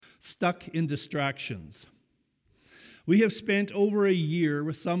stuck in distractions. We have spent over a year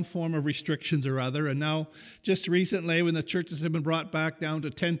with some form of restrictions or other, and now just recently when the churches have been brought back down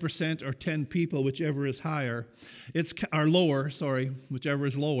to 10% or 10 people, whichever is higher, whichever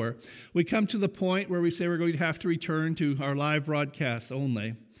is lower, we come to the point where we say we're going to have to return to our live broadcasts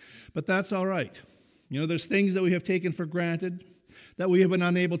only. But that's all right. There's things that we have taken for granted that we have been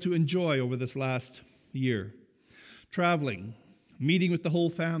unable to enjoy over this last year. Traveling, meeting with the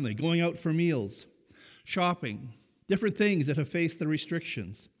whole family, going out for meals, shopping, different things that have faced the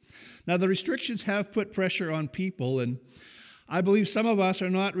restrictions. Now, the restrictions have put pressure on people, and I believe some of us are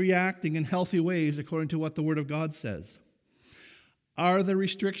not reacting in healthy ways according to what the Word of God says. Are the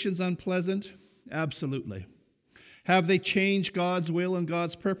restrictions unpleasant? Absolutely. Have they changed God's will and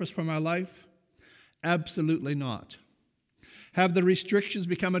God's purpose for my life? Absolutely not. Have the restrictions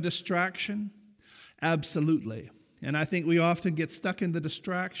become a distraction? Absolutely. And I think we often get stuck in the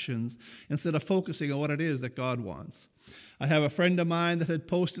distractions instead of focusing on what it is that God wants. I have a friend of mine that had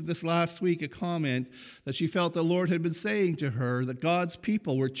posted this last week a comment that she felt the Lord had been saying to her that God's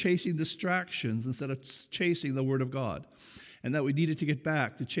people were chasing distractions instead of chasing the Word of God, and that we needed to get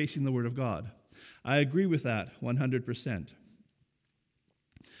back to chasing the Word of God. I agree with that 100%.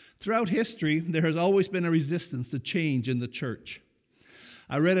 Throughout history, there has always been a resistance to change in the church.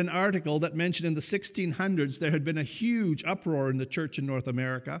 I read an article that mentioned in the 1600s there had been a huge uproar in the church in North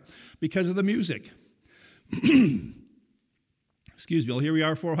America because of the music. Excuse me, well, here we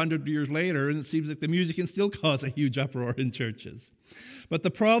are 400 years later, and it seems like the music can still cause a huge uproar in churches. But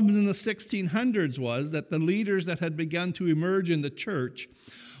the problem in the 1600s was that the leaders that had begun to emerge in the church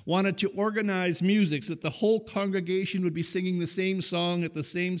wanted to organize music so that the whole congregation would be singing the same song at the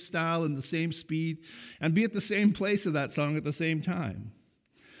same style and the same speed and be at the same place of that song at the same time.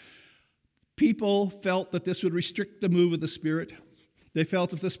 People felt that this would restrict the move of the Spirit. They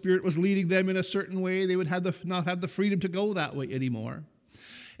felt if the Spirit was leading them in a certain way, they would not have the freedom to go that way anymore.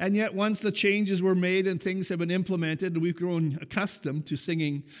 And yet, once the changes were made and things have been implemented, and we've grown accustomed to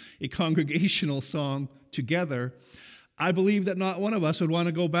singing a congregational song together, I believe that not one of us would want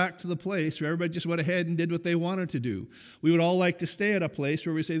to go back to the place where everybody just went ahead and did what they wanted to do. We would all like to stay at a place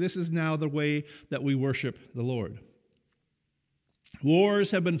where we say, this is now the way that we worship the Lord.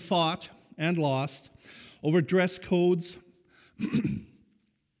 Wars have been fought and lost over dress codes,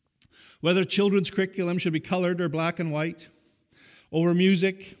 whether children's curriculum should be colored or black and white, over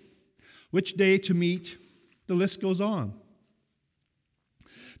music, which day to meet, the list goes on.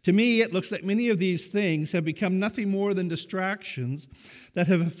 To me, it looks like many of these things have become nothing more than distractions that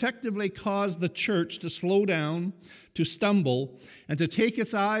have effectively caused the church to slow down, to stumble, and to take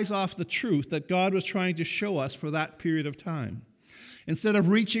its eyes off the truth that God was trying to show us for that period of time. Instead of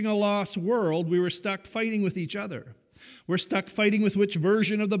reaching a lost world, we were stuck fighting with each other. We're stuck fighting with which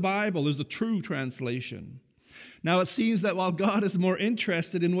version of the Bible is the true translation. Now, it seems that while God is more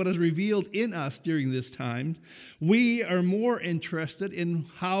interested in what is revealed in us during this time, we are more interested in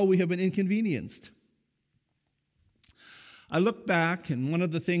how we have been inconvenienced. I look back, and one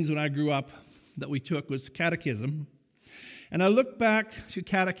of the things when I grew up that we took was catechism. And I look back to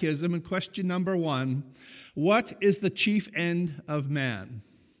catechism and question number 1, what is the chief end of man?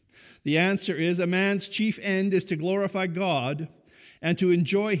 The answer is a man's chief end is to glorify God and to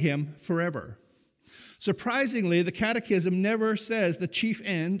enjoy Him forever. Surprisingly, the Catechism never says the chief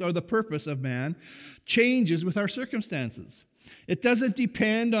end or the purpose of man changes with our circumstances. It doesn't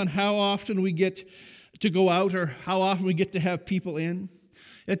depend on how often we get to go out or how often we get to have people in.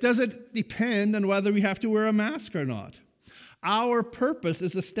 It doesn't depend on whether we have to wear a mask or not. Our purpose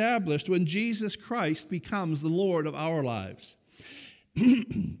is established when Jesus Christ becomes the Lord of our lives.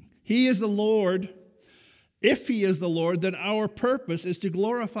 He is the Lord. If He is the Lord, then our purpose is to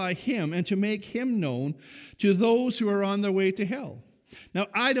glorify Him and to make Him known to those who are on their way to hell. Now,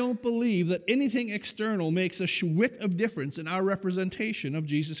 I don't believe that anything external makes a whit of difference in our representation of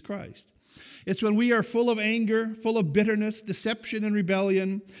Jesus Christ. It's when we are full of anger, full of bitterness, deception, and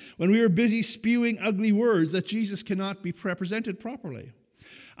rebellion, when we are busy spewing ugly words that Jesus cannot be represented properly.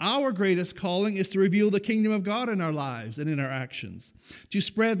 Our greatest calling is to reveal the kingdom of God in our lives and in our actions, to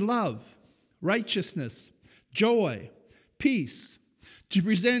spread love, righteousness, joy, peace, to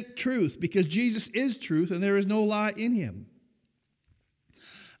present truth because Jesus is truth and there is no lie in Him.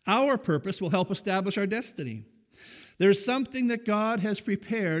 Our purpose will help establish our destiny. There's something that God has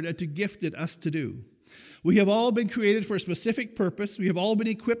prepared and gifted us to do. We have all been created for a specific purpose. We have all been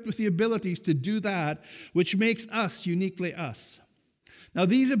equipped with the abilities to do that, which makes us uniquely us. Now,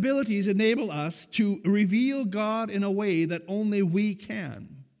 these abilities enable us to reveal God in a way that only we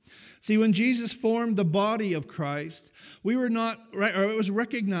can. See, when Jesus formed the body of Christ, we were not, or it was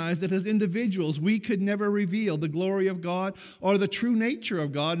recognized that as individuals, we could never reveal the glory of God or the true nature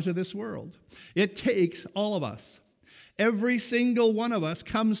of God into this world. It takes all of us. Every single one of us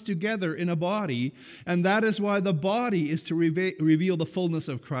comes together in a body, and that is why the body is to reveal the fullness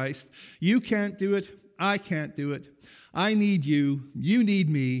of Christ. You can't do it. I can't do it. I need you. You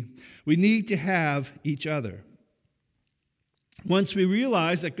need me. We need to have each other. Once we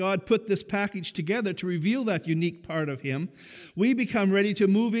realize that God put this package together to reveal that unique part of Him, we become ready to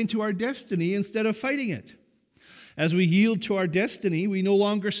move into our destiny instead of fighting it. As we yield to our destiny, we no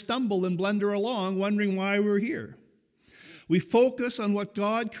longer stumble and blunder along wondering why we're here. We focus on what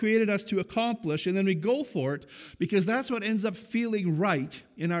God created us to accomplish, and then we go for it because that's what ends up feeling right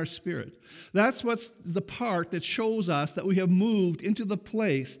in our spirit. That's what's the part that shows us that we have moved into the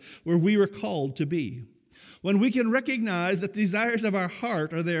place where we were called to be. When we can recognize that the desires of our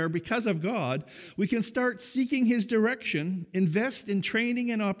heart are there because of God, we can start seeking His direction, invest in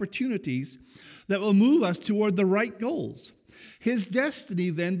training and opportunities that will move us toward the right goals. His destiny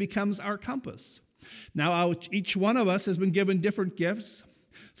then becomes our compass. Now, each one of us has been given different gifts.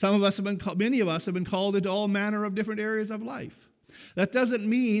 Many of us have been called into all manner of different areas of life. That doesn't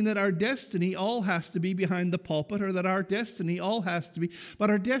mean that our destiny all has to be behind the pulpit or that our destiny all has to be, but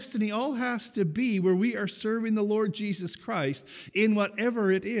our destiny all has to be where we are serving the Lord Jesus Christ in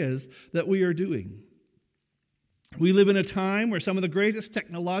whatever it is that we are doing. We live in a time where some of the greatest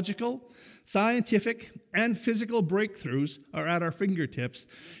technological, scientific, and physical breakthroughs are at our fingertips,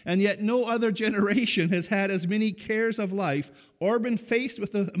 and yet no other generation has had as many cares of life or been faced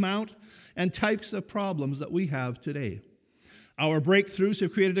with the amount and types of problems that we have today. Our breakthroughs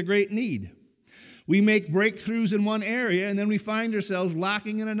have created a great need. We make breakthroughs in one area, and then we find ourselves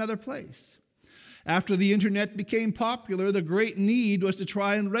lacking in another place. After the internet became popular, the great need was to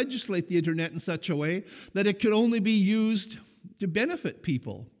try and legislate the internet in such a way that it could only be used to benefit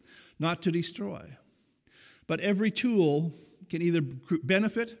people, not to destroy. But every tool can either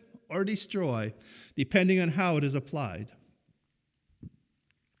benefit or destroy, depending on how it is applied.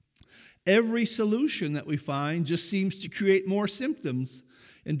 Every solution that we find just seems to create more symptoms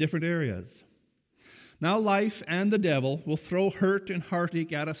in different areas. Now, life and the devil will throw hurt and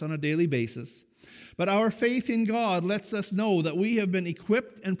heartache at us on a daily basis, but our faith in God lets us know that we have been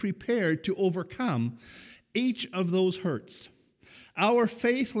equipped and prepared to overcome each of those hurts. Our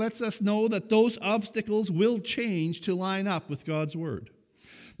faith lets us know that those obstacles will change to line up with God's Word.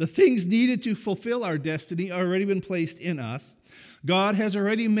 The things needed to fulfill our destiny have already been placed in us. God has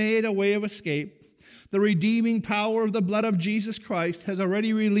already made a way of escape. The redeeming power of the blood of Jesus Christ has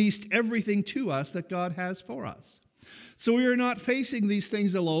already released everything to us that God has for us. So we are not facing these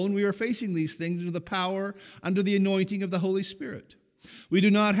things alone. We are facing these things under the power, under the anointing of the Holy Spirit. We do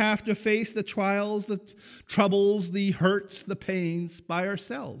not have to face the trials, the troubles, the hurts, the pains by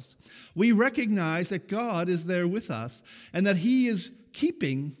ourselves. We recognize that God is there with us and that He is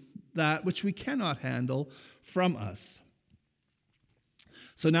keeping that which we cannot handle from us.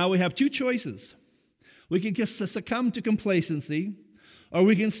 So now we have two choices. We can succumb to complacency, or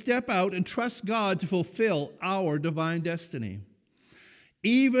we can step out and trust God to fulfill our divine destiny.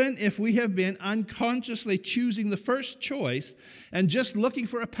 Even if we have been unconsciously choosing the first choice and just looking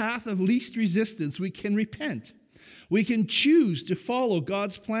for a path of least resistance, we can repent. We can choose to follow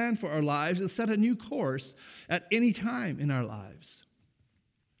God's plan for our lives and set a new course at any time in our lives.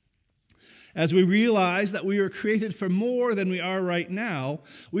 As we realize that we are created for more than we are right now,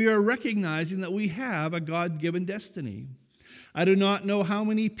 we are recognizing that we have a God-given destiny. I do not know how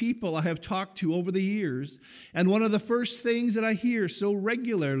many people I have talked to over the years, and one of the first things that I hear so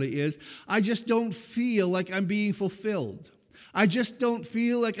regularly is, I just don't feel like I'm being fulfilled. I just don't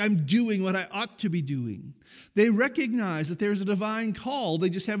feel like I'm doing what I ought to be doing. They recognize that there's a divine call. They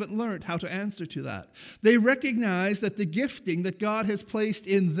just haven't learned how to answer to that. They recognize that the gifting that God has placed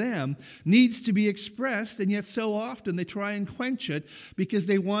in them needs to be expressed, and yet so often they try and quench it because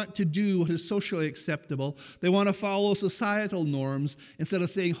they want to do what is socially acceptable. They want to follow societal norms instead of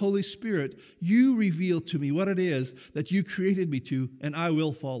saying, Holy Spirit, you reveal to me what it is that you created me to, and I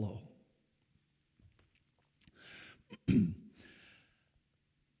will follow.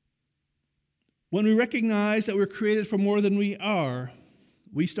 When we recognize that we're created for more than we are,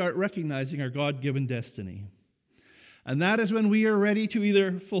 we start recognizing our God-given destiny. And that is when we are ready to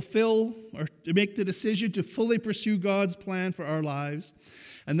either fulfill or to make the decision to fully pursue God's plan for our lives.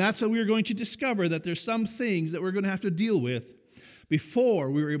 And that's when we're going to discover that there's some things that we're going to have to deal with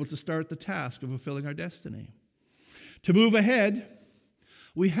before we were able to start the task of fulfilling our destiny. To move ahead,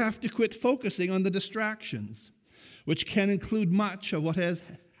 we have to quit focusing on the distractions, which can include much of what has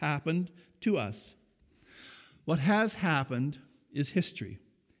happened to us. What has happened is history.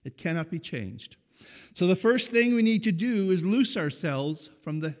 It cannot be changed. So the first thing we need to do is loose ourselves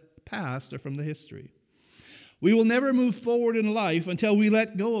from the past or from the history. We will never move forward in life until we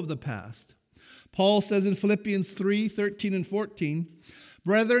let go of the past. Paul says in Philippians 3:13 and 14,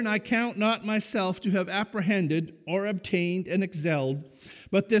 "Brethren, I count not myself to have apprehended or obtained and excelled,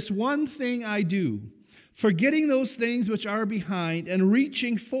 but this one thing I do, forgetting those things which are behind and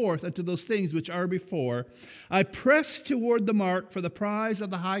reaching forth unto those things which are before, I press toward the mark for the prize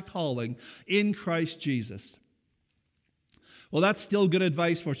of the high calling in Christ Jesus." Well, that's still good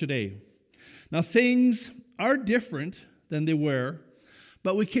advice for today. Now, things are different than they were,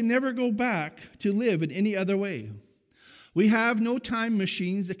 but we can never go back to live in any other way. We have no time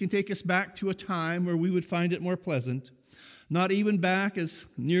machines that can take us back to a time where we would find it more pleasant, not even back as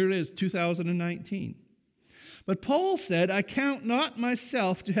nearly as 2019. But Paul said, "I count not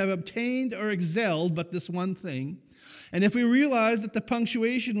myself to have obtained or excelled, but this one thing." And if we realize that the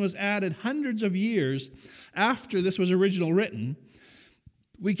punctuation was added hundreds of years after this was originally written,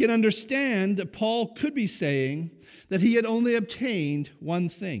 we can understand that Paul could be saying that he had only obtained one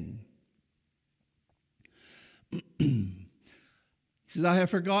thing. He says, I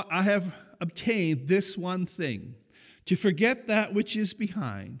have obtained this one thing, to forget that which is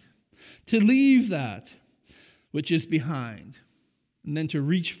behind, to leave that which is behind, and then to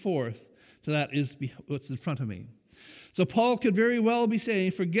reach forth to that is what's in front of me. So Paul could very well be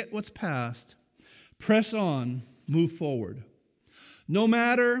saying, forget what's past, press on, move forward. No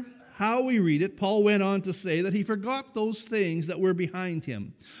matter how we read it, Paul went on to say that he forgot those things that were behind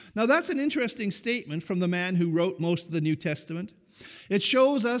him. Now that's an interesting statement from the man who wrote most of the New Testament. It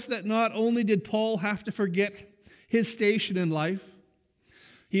shows us that not only did Paul have to forget his station in life,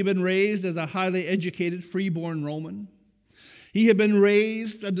 he had been raised as a highly educated, freeborn Roman. He had been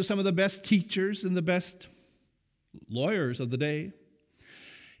raised under some of the best teachers and the best lawyers of the day.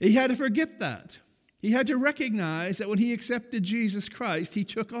 He had to forget that. He had to recognize that when he accepted Jesus Christ, he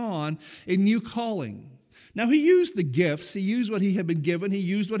took on a new calling. Now, he used the gifts. He used what he had been given. He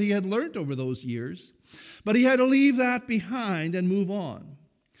used what he had learned over those years. But he had to leave that behind and move on.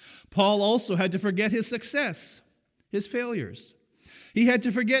 Paul also had to forget his success, his failures. He had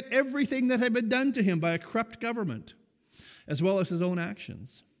to forget everything that had been done to him by a corrupt government, as well as his own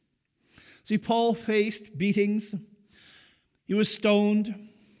actions. See, Paul faced beatings. He was stoned.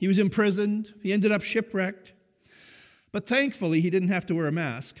 He was imprisoned. He ended up shipwrecked. But thankfully, he didn't have to wear a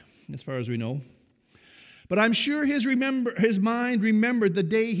mask, as far as we know. But I'm sure his mind remembered the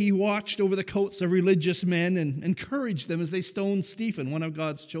day he watched over the coats of religious men and encouraged them as they stoned Stephen, one of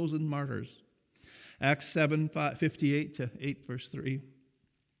God's chosen martyrs. Acts 7:58 to 8, verse 3.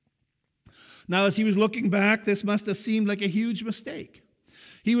 Now, as he was looking back, this must have seemed like a huge mistake.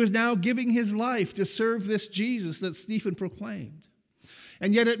 He was now giving his life to serve this Jesus that Stephen proclaimed.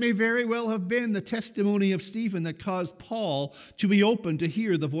 And yet it may very well have been the testimony of Stephen that caused Paul to be open to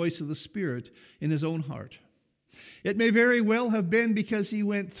hear the voice of the Spirit in his own heart. It may very well have been because he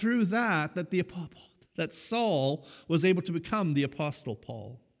went through that Saul was able to become the Apostle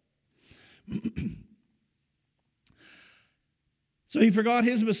Paul. So he forgot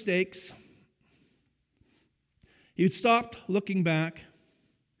his mistakes. He stopped looking back.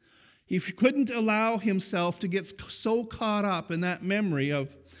 He couldn't allow himself to get so caught up in that memory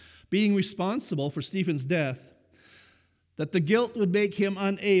of being responsible for Stephen's death that the guilt would make him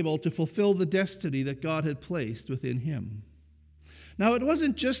unable to fulfill the destiny that God had placed within him. Now, it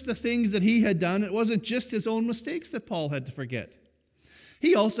wasn't just the things that he had done. It wasn't just his own mistakes that Paul had to forget.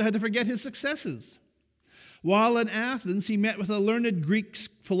 He also had to forget his successes. While in Athens, he met with the learned Greek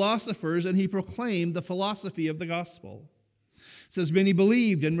philosophers and he proclaimed the philosophy of the gospel. It says, many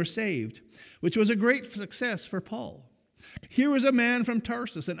believed and were saved, which was a great success for Paul. Here was a man from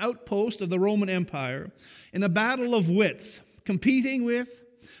Tarsus, an outpost of the Roman Empire, in a battle of wits, competing with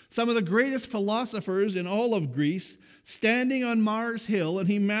some of the greatest philosophers in all of Greece, standing on Mars Hill, and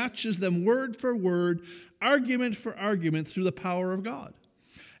he matches them word for word, argument for argument through the power of God.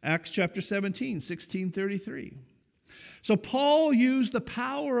 Acts chapter 17, 1633. So Paul used the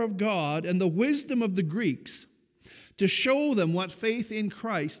power of God and the wisdom of the Greeks to show them what faith in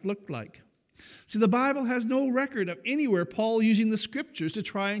Christ looked like. See, the Bible has no record of anywhere Paul using the Scriptures to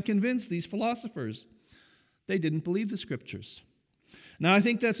try and convince these philosophers. They didn't believe the Scriptures. Now, I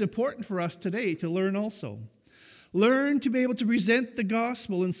think that's important for us today to learn also. Learn to be able to present the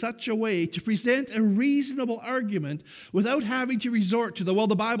gospel in such a way, to present a reasonable argument without having to resort to the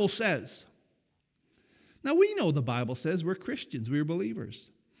Bible says. Now, we know the Bible says we're Christians, we're believers.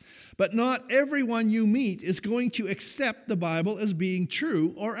 But not everyone you meet is going to accept the Bible as being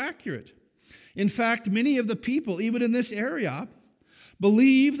true or accurate. In fact, many of the people, even in this area,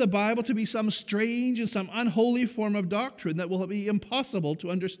 believe the Bible to be some strange and some unholy form of doctrine that will be impossible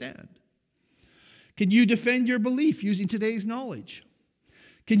to understand. Can you defend your belief using today's knowledge?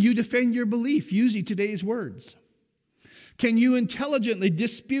 Can you defend your belief using today's words? Can you intelligently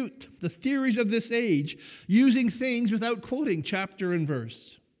dispute the theories of this age using things without quoting chapter and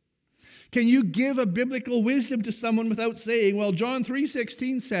verse? Can you give a biblical wisdom to someone without saying, well, John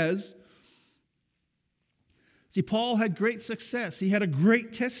 3:16 says, see, Paul had great success. He had a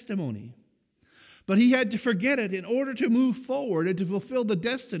great testimony. But he had to forget it in order to move forward and to fulfill the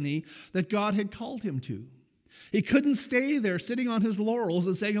destiny that God had called him to. He couldn't stay there sitting on his laurels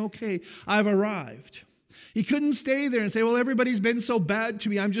and saying, okay, I've arrived. He couldn't stay there and say, well, everybody's been so bad to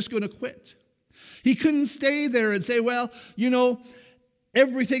me, I'm just going to quit. He couldn't stay there and say, well,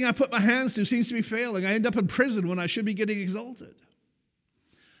 everything I put my hands to seems to be failing. I end up in prison when I should be getting exalted.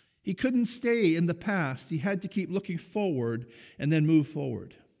 He couldn't stay in the past. He had to keep looking forward and then move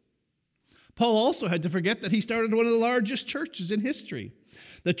forward. Paul also had to forget that he started one of the largest churches in history,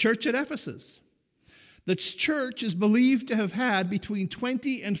 the church at Ephesus. The church is believed to have had between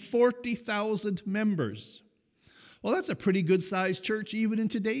 20 and 40,000 members. Well, that's a pretty good-sized church even in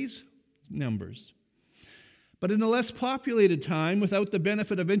today's numbers. But in a less populated time, without the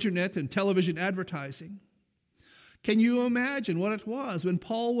benefit of internet and television advertising, can you imagine what it was when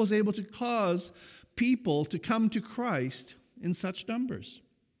Paul was able to cause people to come to Christ in such numbers?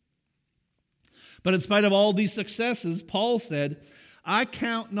 But in spite of all these successes, Paul said, I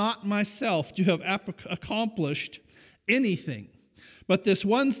count not myself to have accomplished anything. But this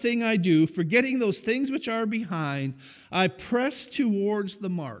one thing I do, forgetting those things which are behind, I press towards the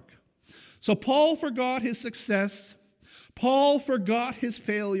mark. So Paul forgot his success. Paul forgot his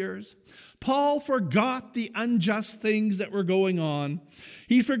failures. Paul forgot the unjust things that were going on.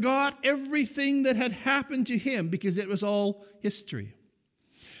 He forgot everything that had happened to him because it was all history.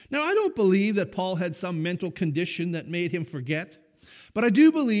 Now, I don't believe that Paul had some mental condition that made him forget, but I do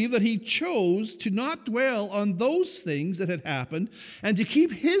believe that he chose to not dwell on those things that had happened and to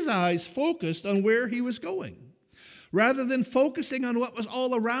keep his eyes focused on where he was going. Rather than focusing on what was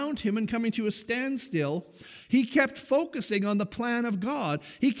all around him and coming to a standstill, he kept focusing on the plan of God.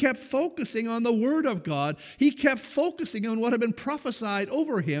 He kept focusing on the Word of God. He kept focusing on what had been prophesied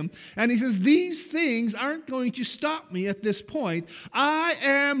over him. And he says, these things aren't going to stop me at this point. I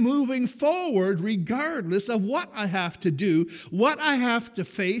am moving forward regardless of what I have to do, what I have to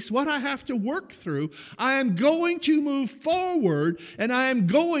face, what I have to work through. I am going to move forward, and I am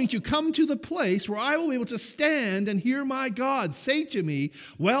going to come to the place where I will be able to stand and hear my God say to me,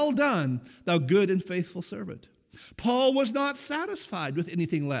 well done, thou good and faithful servant. Paul was not satisfied with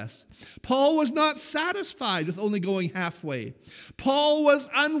anything less. Paul was not satisfied with only going halfway. Paul was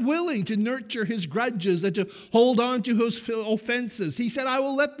unwilling to nurture his grudges and to hold on to his offenses. He said, I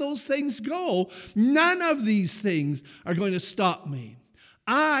will let those things go. None of these things are going to stop me.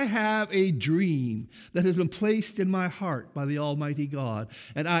 I have a dream that has been placed in my heart by the Almighty God,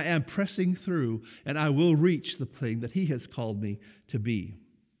 and I am pressing through, and I will reach the thing that He has called me to be.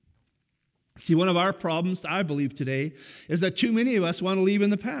 See, one of our problems, I believe, today is that too many of us want to live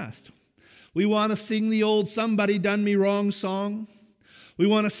in the past. We want to sing the old "Somebody Done Me Wrong" song. We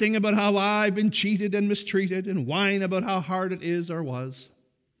want to sing about how I've been cheated and mistreated and whine about how hard it is or was.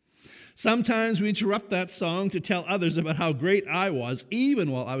 Sometimes we interrupt that song to tell others about how great I was, even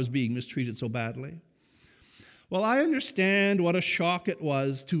while I was being mistreated so badly. Well, I understand what a shock it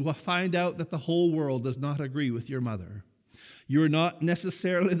was to find out that the whole world does not agree with your mother. You're not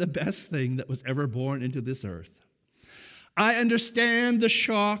necessarily the best thing that was ever born into this earth. I understand the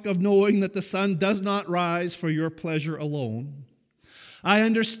shock of knowing that the sun does not rise for your pleasure alone. I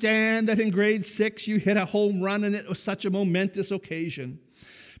understand that in grade 6 you hit a home run and it was such a momentous occasion.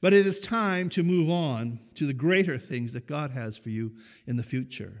 But it is time to move on to the greater things that God has for you in the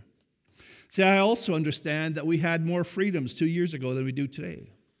future. See, I also understand that we had more freedoms 2 years ago than we do today.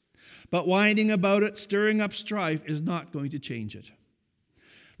 But whining about it, stirring up strife, is not going to change it.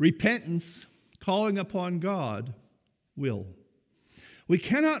 Repentance, calling upon God, will. We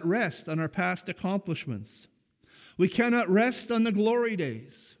cannot rest on our past accomplishments. We cannot rest on the glory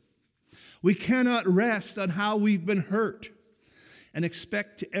days. We cannot rest on how we've been hurt and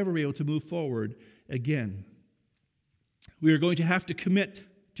expect to ever be able to move forward again. We are going to have to commit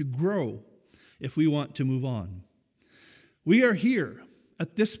to grow if we want to move on. We are here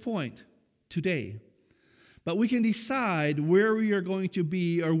at this point today, but we can decide where we are going to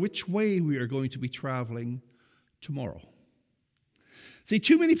be or which way we are going to be traveling tomorrow. See,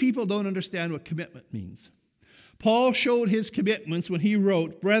 too many people don't understand what commitment means. Paul showed his commitments when he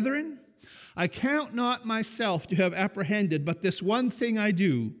wrote, "Brethren, I count not myself to have apprehended, but this one thing I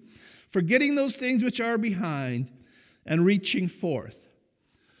do, forgetting those things which are behind and reaching forth."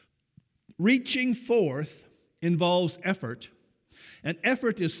 Reaching forth involves effort, and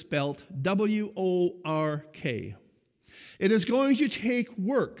effort is spelt W-O-R-K. It is going to take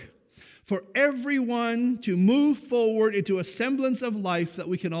work for everyone to move forward into a semblance of life that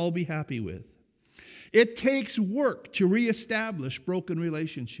we can all be happy with. It takes work to reestablish broken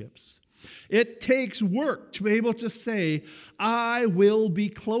relationships. It takes work to be able to say, I will be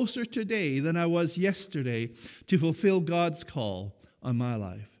closer today than I was yesterday to fulfill God's call on my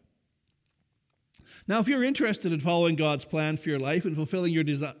life. Now, if you're interested in following God's plan for your life and fulfilling your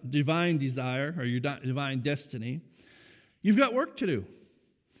divine desire or your divine destiny, you've got work to do.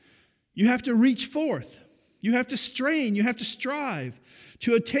 You have to reach forth. You have to strain. You have to strive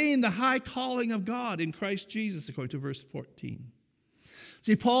to attain the high calling of God in Christ Jesus, according to verse 14.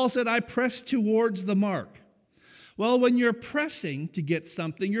 See, Paul said, I press towards the mark. Well, when you're pressing to get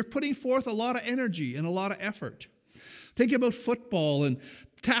something, you're putting forth a lot of energy and a lot of effort. Think about football and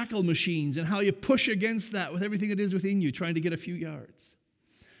tackle machines and how you push against that with everything that is within you, trying to get a few yards.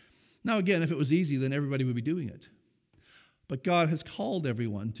 Now, again, if it was easy, then everybody would be doing it. But God has called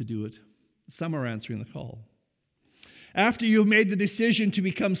everyone to do it. Some are answering the call. After you've made the decision to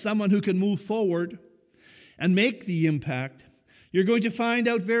become someone who can move forward and make the impact, you're going to find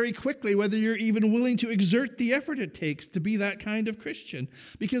out very quickly whether you're even willing to exert the effort it takes to be that kind of Christian,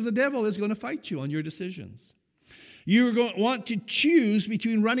 because the devil is going to fight you on your decisions. You're going to want to choose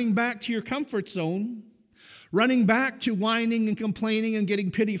between running back to your comfort zone, running back to whining and complaining and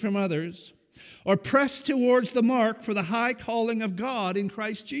getting pity from others, or press towards the mark for the high calling of God in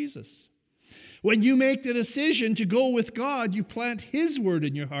Christ Jesus. When you make the decision to go with God, you plant His word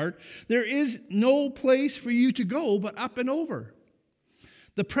in your heart. There is no place for you to go but up and over.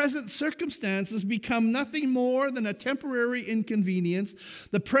 The present circumstances become nothing more than a temporary inconvenience.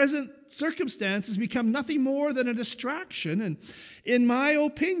 The present circumstances become nothing more than a distraction. And in my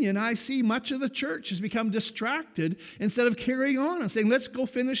opinion, I see much of the church has become distracted instead of carrying on and saying, let's go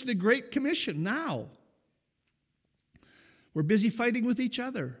finish the Great Commission now. We're busy fighting with each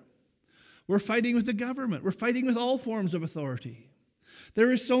other. We're fighting with the government. We're fighting with all forms of authority. There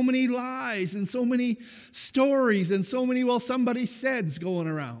are so many lies and so many stories and so many, well, somebody said's going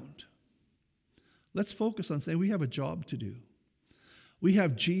around. Let's focus on saying we have a job to do. We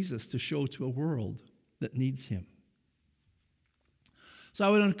have Jesus to show to a world that needs Him. So I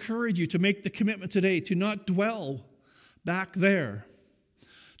would encourage you to make the commitment today to not dwell back there.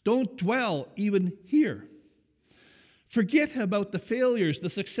 Don't dwell even here. Forget about the failures, the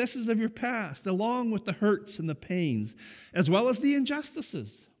successes of your past, along with the hurts and the pains, as well as the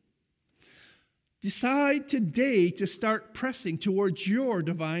injustices. Decide today to start pressing towards your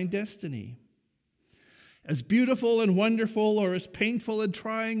divine destiny. As beautiful and wonderful or as painful and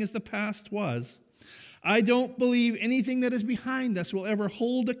trying as the past was, I don't believe anything that is behind us will ever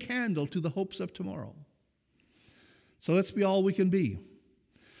hold a candle to the hopes of tomorrow. So let's be all we can be.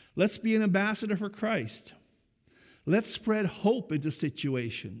 Let's be an ambassador for Christ. Let's spread hope into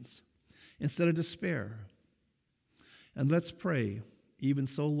situations instead of despair. And let's pray, even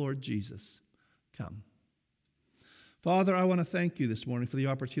so, Lord Jesus, come. Father, I want to thank you this morning for the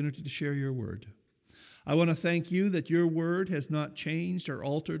opportunity to share your word. I want to thank you that your word has not changed or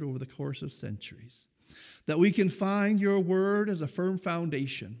altered over the course of centuries, that we can find your word as a firm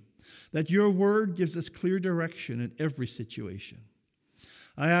foundation, that your word gives us clear direction in every situation.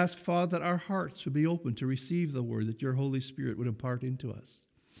 I ask, Father, that our hearts would be open to receive the word that your Holy Spirit would impart into us,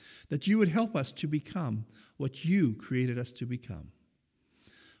 that you would help us to become what you created us to become.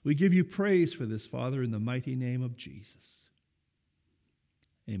 We give you praise for this, Father, in the mighty name of Jesus.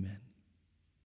 Amen.